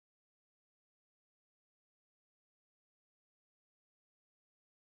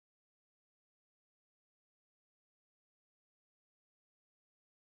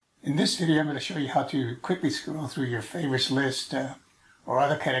In this video, I'm going to show you how to quickly scroll through your favorites list or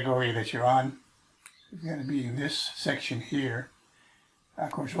other category that you're on. It's going to be in this section here.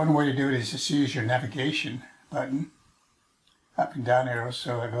 Of course, one way to do it is just use your navigation button, up and down arrows,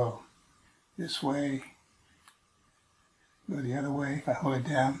 so I go this way, go the other way if I hold it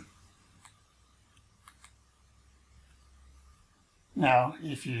down. Now,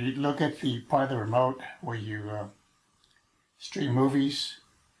 if you look at the part of the remote where you stream movies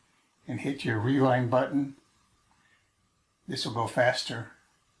and hit your rewind button, this will go faster.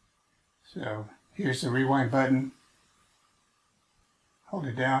 So here's the rewind button. Hold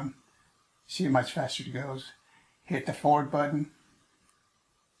it down. See how much faster it goes. Hit the forward button.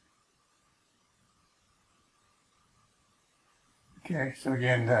 Okay, so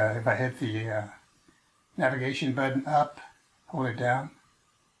again, if I hit the navigation button up, hold it down.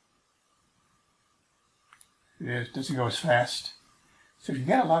 It doesn't go as fast. So if you've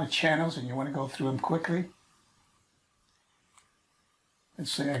got a lot of channels and you want to go through them quickly,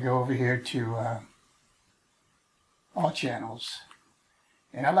 let's say I go over here to all channels,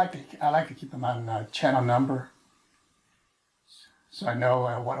 and I like to keep them on channel number, so I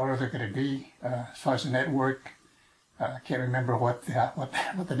know what order they're going to be as far as the network. I can't remember what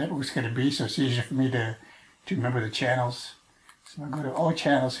the network's going to be, so it's easier for me to remember the channels. So I go to all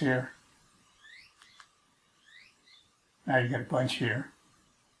channels here. Now you got a bunch here.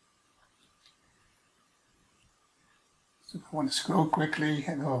 So if I want to scroll quickly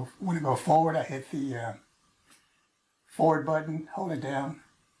and want to go forward, I hit the forward button, hold it down.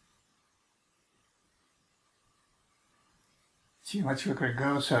 See how much quicker it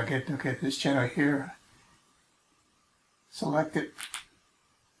goes. So I get to look at this channel here, select it.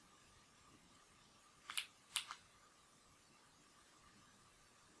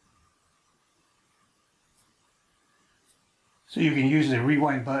 So you can use the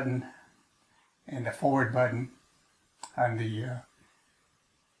rewind button and the forward button on the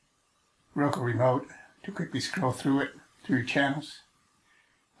Roku remote to quickly scroll through your channels.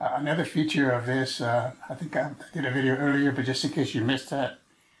 Another feature of this, I think I did a video earlier, but just in case you missed that,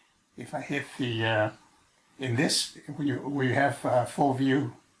 if I hit the in this, where you have full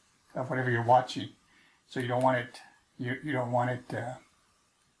view of whatever you're watching, so you don't want it you don't want it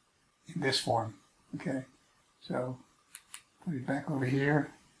in this form. Okay, so put it back over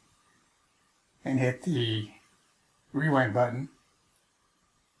here and hit the rewind button.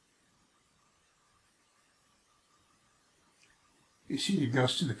 You see it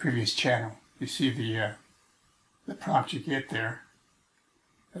goes to the previous channel. You see the prompt you get there.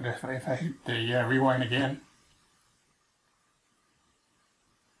 But if I hit the rewind again,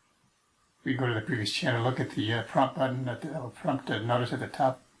 we go to the previous channel. Look at the prompt button, at the prompt notice at the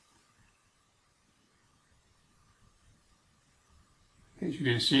top. In case you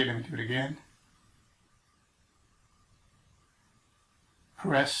didn't see it, let me do it again.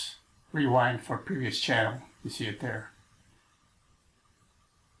 Press rewind for previous channel. You see it there.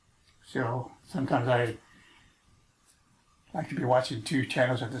 So sometimes I like to be watching two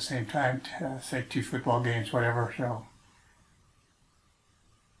channels at the same time, say two football games, whatever. So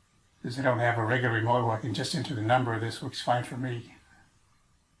because I don't have a regular remote where I can just enter the number, this works fine for me.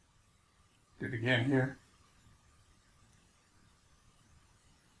 Do it again here.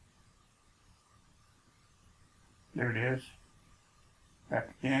 There it is. Back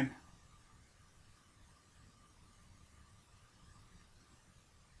again.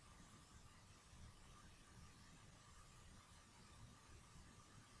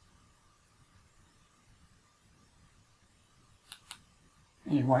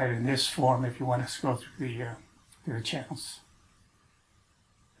 And you want it in this form if you want to scroll through the channels.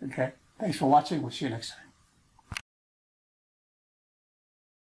 Okay, thanks for watching. We'll see you next time.